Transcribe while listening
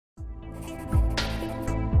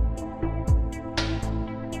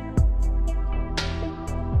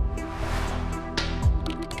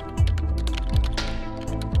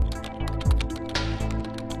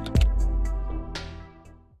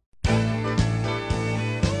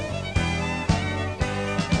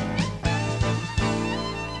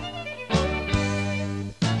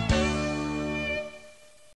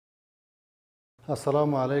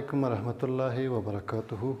السلام علیکم ورحمت الله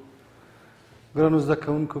وبرکاته. ګرانو زده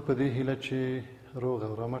کوونکو، په دې هیله چې روغ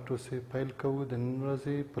او رمټ اوسئ، پیل کوو د نن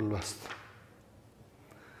ورځې په لوست.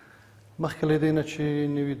 مخکې له دې نه چې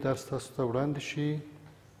نوي درس تاسو ته وړاندې شي،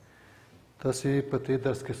 تاسې په دې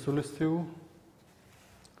درس کې څه لوستي وو؟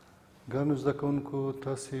 ګرانو زده کوونکو،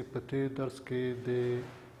 تاسې په دې درس کې د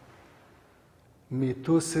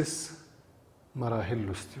میوسیس مراحل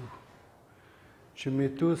لوستي وو چې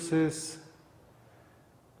میوسیس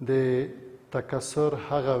د تکثر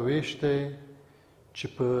هغه ویش دی چې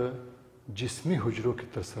په جسمي حجرو کې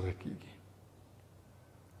ترسره کیږي،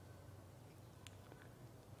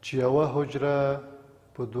 چې یوه حجره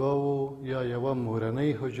په دوو یا یوه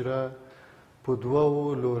مورنۍ حجره په دوو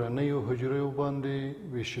لورنیو حجرو باندې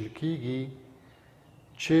ویشل کیږي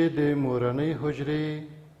چې د مورنۍ حجرې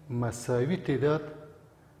مساوي تعداد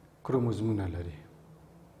کروموزومونه لري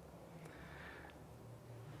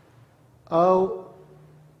او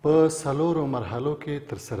په څلورو مرحلو کې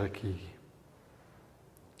ترسره کیږي،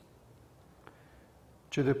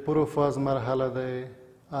 چې د پروفاز مرحله دی،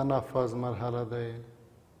 انافاز مرحله دی،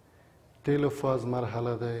 تیلوفاز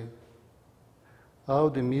مرحله دی او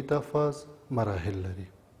د میتافاز مراحل لري.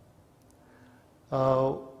 او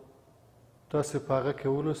تاسې په هغه کې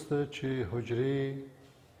ولوسته چې حجرې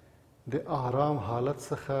د آرام حالت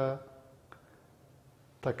څخه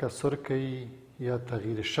تکثر کوي یا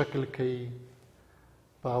تغییر شکل کوي.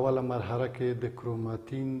 په اوله مرحله کې د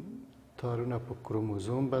کروماتین تارونه په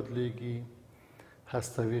کروموزوم بدلیږي،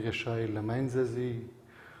 هستوي غشای له منځه ځي،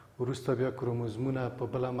 وروسته بیا کروموزومونه په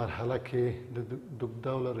بله مرحله کې د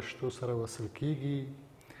دوګډوله رشتو سره وصل کیږي.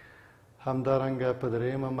 همدارنګه په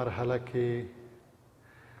دریمه مرحله کې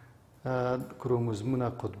کروموزومونه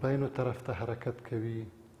قطبینو طرف ته حرکت کوي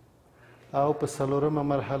او په څلورمه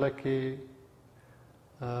مرحله کې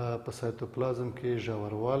په سایتوپلازم کې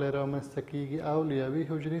ژوروالی رامنځته کیږي او له یوې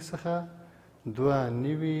حجرې څخه دوه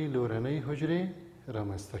نوي لورنۍ حجرې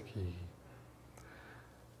رامنځته کیږي.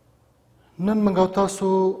 نن موږ او تاسو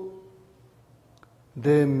د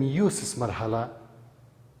میوسیس مرحله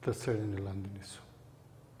تر څېړنې لاندې نیسو.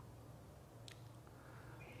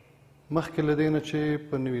 مخکې له دې نه چې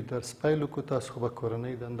په نوي درس پیل وکړو، تاسو خو به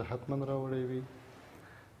کورنۍ دنده حتما راوړی وي،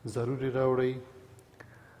 ضروري راوړئ.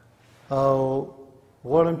 او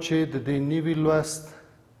غواړم چې د دې نوي لوست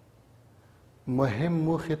مهم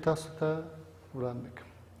موخې تاسو ته وړاندې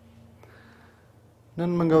کړم. نن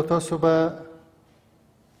موږ او تاسو به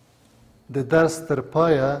د درس تر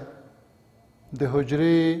پایه د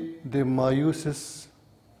حجرې د میوسیس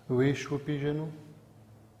ویش وپېژنو.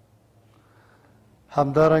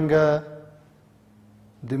 همدارنګه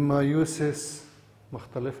د میوسیس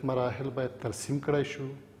مختلف مراحل باید ترسیم کړای شو.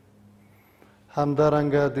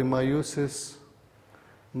 همدارنګه د میوسیس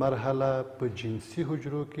مرحله په جنسي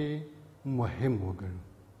حجرو کې مهم وګڼو.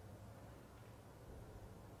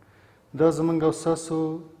 دا زموږ او ستاسو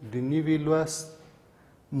د نوي لوست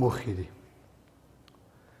موخې دي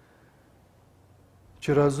چې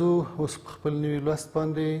راځو اوس په خپل نوي لوست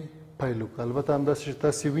باندې پیل وکړو. البته همداسې چې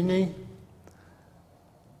تاسې وینئ،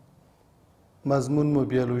 مضمون مو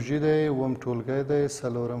بیولوژي دی، اووم ټولګی دی،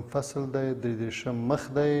 څلورم فصل دی، دېرشم مخ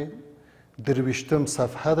دی، درویشتم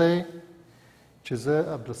صفحه دی چې زه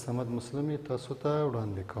عبدالصمد مسلم تاسو ته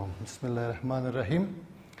وړاندې کوم. بسم الله الرحمن الرحیم.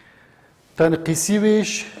 تنقیصي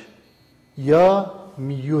ویش یا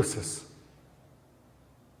میوسیس،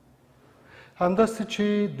 همداسې چې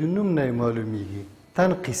د نوم نه یې معلومیږي،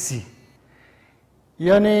 تنقیصي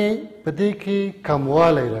یعنی په دې کې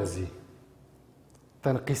کموالی راځي،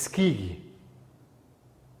 تنقیص کیږي.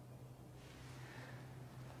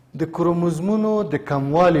 د کروموزومونو د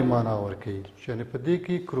کموالي معنا ورکوي، یعنی په دې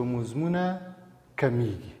کې کروموزومونه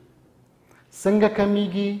کمیږي. څنګه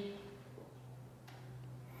کمیږي؟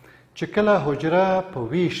 چې کله حجره په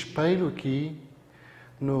ویش پیل وکړي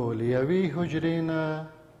نو له یوې حجرې نه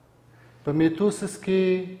په میوسیس کې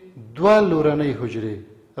دوه لورنۍ حجرې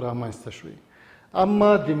رامنځته شوې،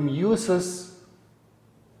 اما د میوسیس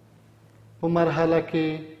په مرحله کې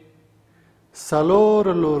څلور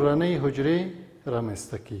لورنۍ حجرې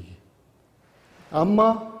رامنځته کیږي، اما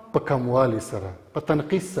په کموالي سره، په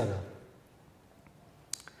تنقیص سره.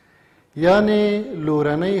 یعنی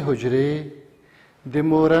لورنۍ حجرې د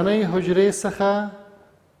مورنۍ حجرې څخه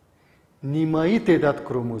نیمایي تعداد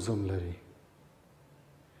کروموزوم لري.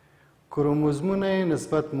 کروموزومونه یې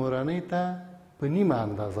نسبت مورنۍ ته په نیمه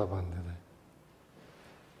اندازه باندې دی.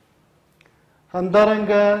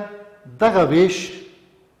 همدارنګه دغه ویش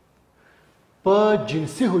په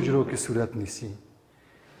جنسي حجرو کې صورت نیسي.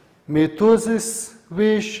 میوسیس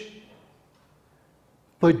ویش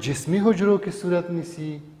په جسمي حجرو کې صورت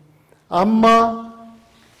نیسي، اما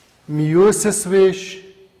میوسیس ویش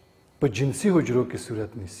په جنسي حجرو کې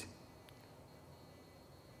صورت نیسي.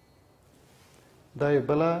 دا یې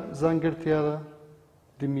بله ځانګړتیا ده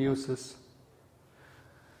د میوسیس.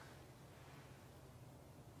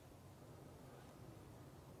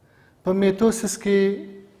 په میتوسیس کې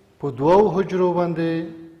په دوو حجرو باندې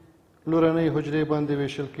لورنۍ حجرې باندې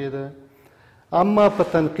ویشل کېده، اما په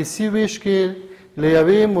تنقیسي ویش کې له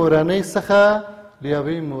یوې مورنۍ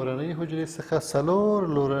حجرې څخه 4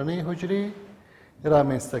 لورنۍ حجرې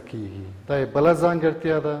رامنځته کېږي. دا یې بله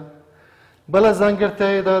ځانګړتیا ده. بله ځانګړتیا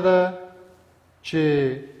یې دا ده چې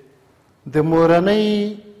د مورنۍ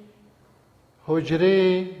حجرې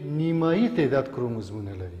نیمایي تعداد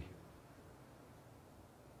کروموزمونه لري،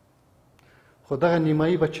 خو دغه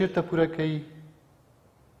نیمایي به چیرته پوره کوي؟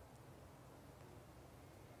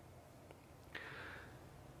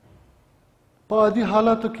 په عادي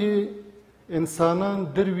حالاتو کې انسانان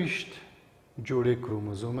 23 جوړې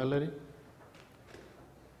کروموزومه لري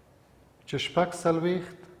چې 46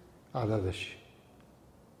 عدد شي.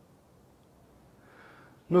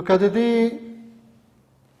 نو که د دې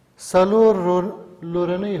 4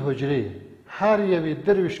 لورنۍ حجرې هر یوې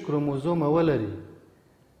 23 کروموزومه ولري،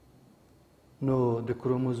 نو د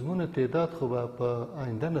کروموزمونو تعداد خو به په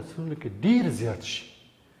آینده نسلونو کې ډیر زیات شي،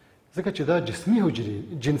 ځکه چې دا جنسي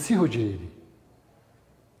حجرې دي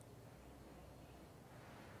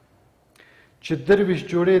چې 23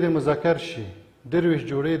 جوړې د مذکر شي، 23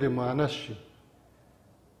 جوړې د مؤنث شي،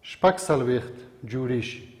 46 جوړې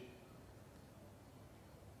شي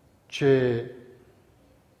چې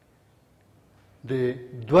د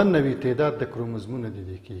 92 تعداد د کروموزمونو د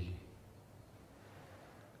دې کېږي.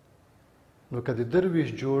 نو که د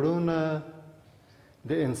 23 جوړو نه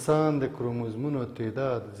د انسان د کروموزمونو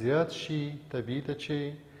تعداد زیات شي، طبیعي ده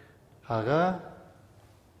چې هغه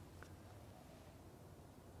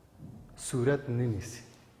صورت نه نیسي،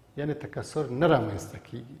 یعنی تکثر نه رامنځته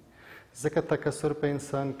کېږي، ځکه تکثر په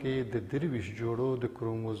انسان کې د 23 جوړو د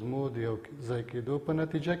کروموزمو د یو ځای کېدو په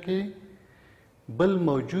نتیجه کې بل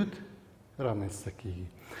موجود رامنځته کېږي.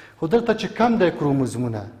 خو دلته چې کم دی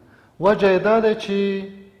کروموزمونه، وجه یې دا ده چې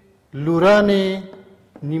لورانې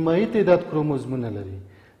نیمایي تعداد کروموزمونه لري.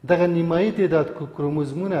 دغه نیمایي تعداد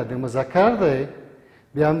کروموزمونه د مذکر دی،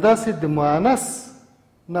 بیا همداسې د مؤنث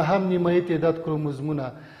نه هم نیمایي تعداد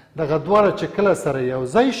کروموزمونه، دغه دواړه چې کله سره یو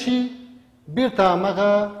ځای شي بیرته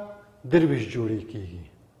همغه 23 جوړې کېږي،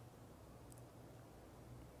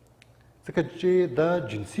 ځکه چې دا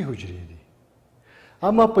جنسي حجرې دي.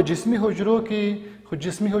 اما په جسمي حجرو کې خو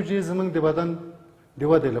جسمي حجرې زموږ د بدن د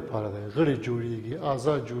ودې لپاره دی، غړي جوړېږي،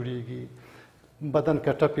 اعضا جوړېږي، بدن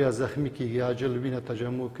کټپ یا زخمی کېږي، عاجل وینه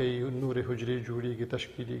تجمع کوي، نورې حجرې جوړېږي،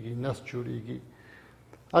 تشکیلېږي، نسج جوړېږي،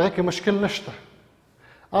 هغه کې مشکل نشته.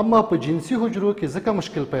 اما په جنسي حجرو کې ځکه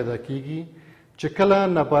مشکل پیدا کېږي چې کله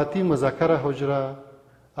نباتي مذکره حجره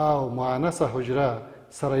او مؤنثه حجره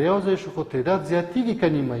سره یو ځای شو، خو تعداد زیاتېږي که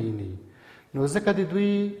نیمایي نه وي، نو ځکه د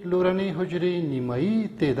دوی لورنۍ حجرې نیمایي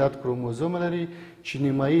تعداد کروموزوم لري چې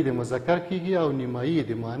نیمایي د مذکر کېږي او نیمایي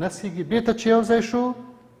د مؤنث کېږي. بېرته چې یو ځای شو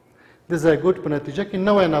د زایګوټ په نتیجه کې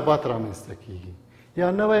نوی نبات رامنځته کېږي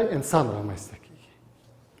یا نوی انسان رامنځته کېږي.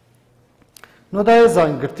 نو دا یې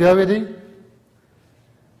ځانګړتیاوې دي.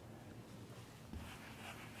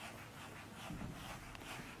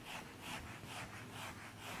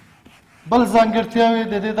 بل ځانګړتیاوې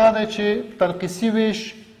د دې دا دی چې تنقیسي ویش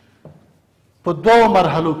په 2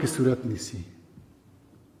 مرحلو کې صورت نیسي.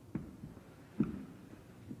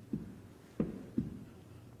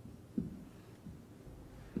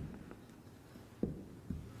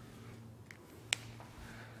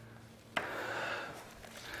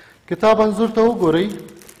 کتاب انځور ته وګورئ.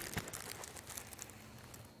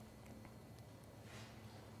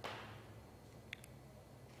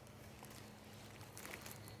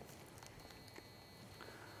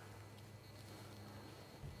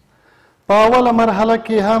 په اوله مرحله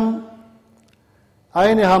کې هم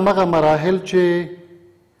عین همغه مراحل چې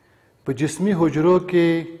په جسمي حجرو کې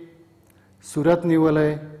صورت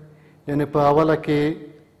نیولی، یعنی په اوله کې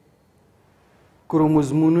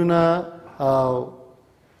کروموزومونه او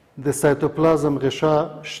د سایتوپلازم غشا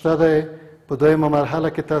شته دی. په دویمه مرحله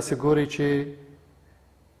کې تاسې ګورئ چې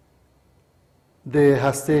د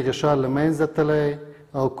هستې غشا له منځه تللی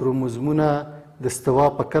او کروموزومونه د استوا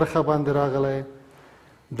په کرښه باندې راغلی.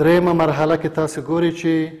 دریمه مرحله کې تاسې ګورئ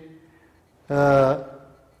چې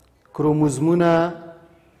کروموزومونه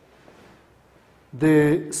د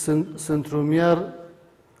سنترومیر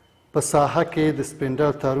په ساحه کې د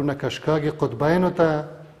سپینډل تارونه کشکاږي قطبینو ته،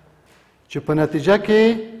 چې په نتیجه کې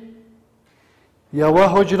یوه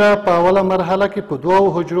حجره په اوله مرحله کې په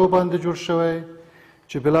 2 حجرو باندې جوړ شوی،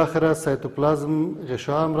 چې بالاخره سایتوپلازم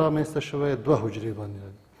غشا هم رامنځته شوی 2 حجرې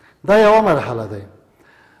باندې. دا یوه مرحله دی.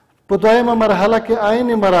 په دویمه مرحله کې عین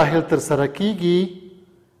مراحل ترسره کیږي.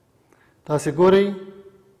 تاسې ګورئ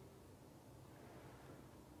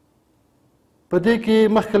په دې کې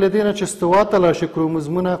مخکې له دې نه چې استوا ته لاړ شي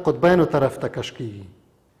کروموزمونه قطبینو طرف ته کش کیږي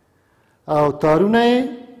او تارونه یې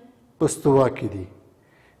په استوا کې دي.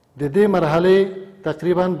 د دې مرحلې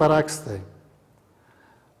تقریبا برعکس دی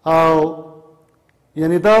او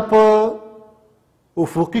یعنی دا په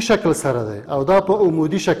افقي شکل سره دی او دا په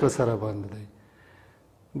عمودي شکل سره باندې دی.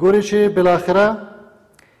 ګورئ چې بالاخره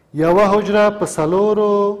یوه حجره په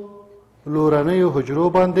 4 لورنیو حجرو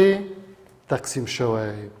باندې تقسیم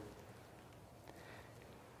شوی.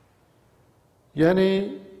 یعنی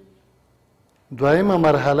دویمه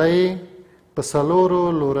مرحله یې په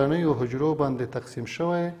 4 لورنیو حجرو باندې تقسیم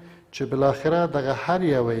شوی چې بالاخره دغه هر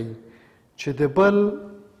یوی چې د بل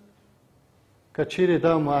که چیرې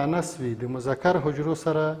دا مؤنث وي د مذکر حجرو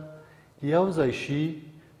سره یو ځای شي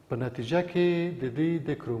په نتیجه کې د دې د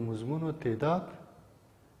کروموزمونو تعداد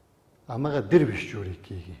همغه 23 جوړې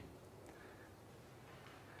کیږي.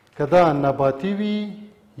 که دا نباتي وي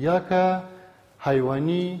یا که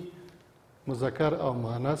حیواني مذکر او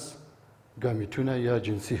مؤنث ګامیټونه یا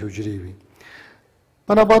جنسي حجرې وي.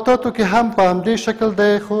 په نباتاتو کې هم په همدې شکل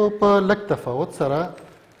دی خو په لږ تفاوت سره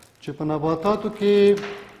چې په نباتاتو کې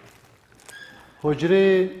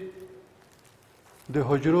حجرې د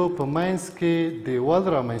حجرو په منځ کې دیوال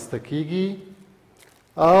رامنځته کیږي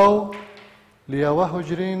او له یوه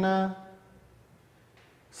حجرې نه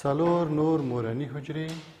 4 نور مورني حجرې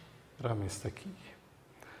رامنځته کیږي.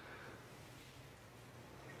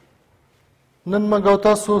 نن موږ او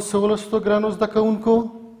تاسو څه ولوستو ګرانو زده کوونکو؟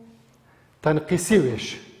 تنقیسي ویش.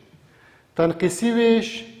 تنقیسي ویش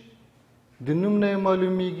د نوم نه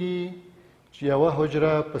معلومیږي چې یوه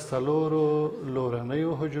حجره په 4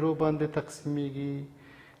 لورنیو حجرو باندې تقسیمیږي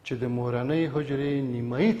چې د مورنۍ حجرې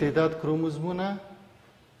نیمایي تعداد کروموزمونه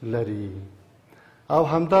لري او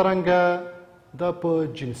همدارنګه دا په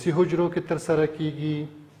جنسي حجرو کې ترسره کیږي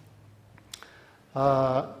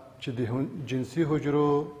چې د جنسي حجرو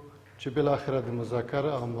چې بالاخره د مذکر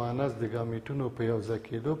او مؤنث د ګامیټونو په یو ځای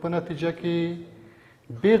کېدو په نتیجه کې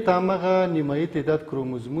بیرته همغه نیمایي تعداد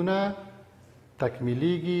کروموزمونه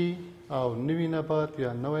تکمیلیږي او نوی نبات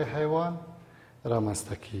یا نوی حیوان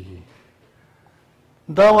رامنځته کیږي.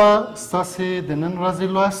 دا وه ستاسې د نن ورځې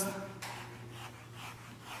لوست.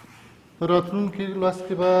 په راتلونکي لوست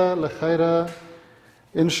کې به له خیره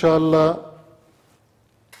انشاءالله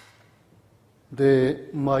د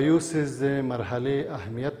میوسیس د مرحلې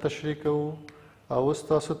اهمیت تشریح کوو او اوس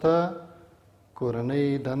تاسو ته کورنۍ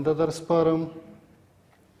دنده در سپارم.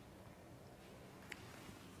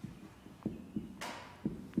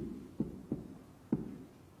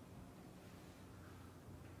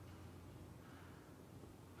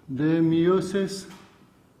 د میوسیس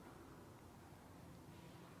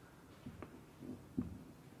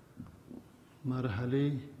مرحلې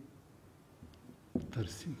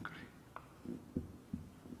ترسیم کړئ.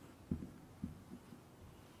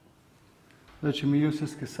 دا چې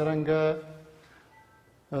میوسیس کې څرنګه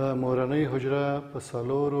مورنۍ حجره په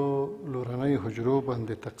 4 لورنۍ حجرو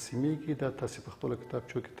باندې تقسیمیږي دا تاسې په خپلو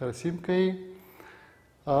کتابچو کې ترسیم کړئ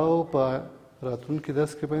او په راتلونکي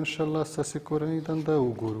درس کې به انشاءالله ستاسې کورنۍ دنده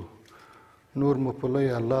وګورو. نور مو په لوی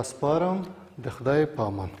الله سپارم. د خدای په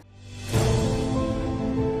امان.